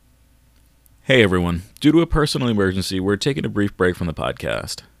Hey everyone, due to a personal emergency, we're taking a brief break from the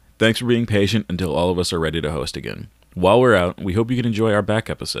podcast. Thanks for being patient until all of us are ready to host again. While we're out, we hope you can enjoy our back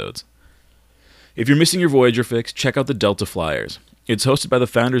episodes. If you're missing your Voyager fix, check out the Delta Flyers. It's hosted by the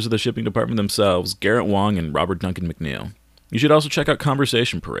founders of the shipping department themselves, Garrett Wong and Robert Duncan McNeil. You should also check out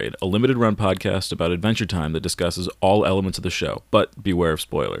Conversation Parade, a limited-run podcast about Adventure Time that discusses all elements of the show, but beware of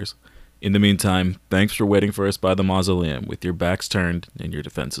spoilers. In the meantime, thanks for waiting for us by the mausoleum with your backs turned and your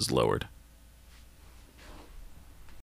defenses lowered.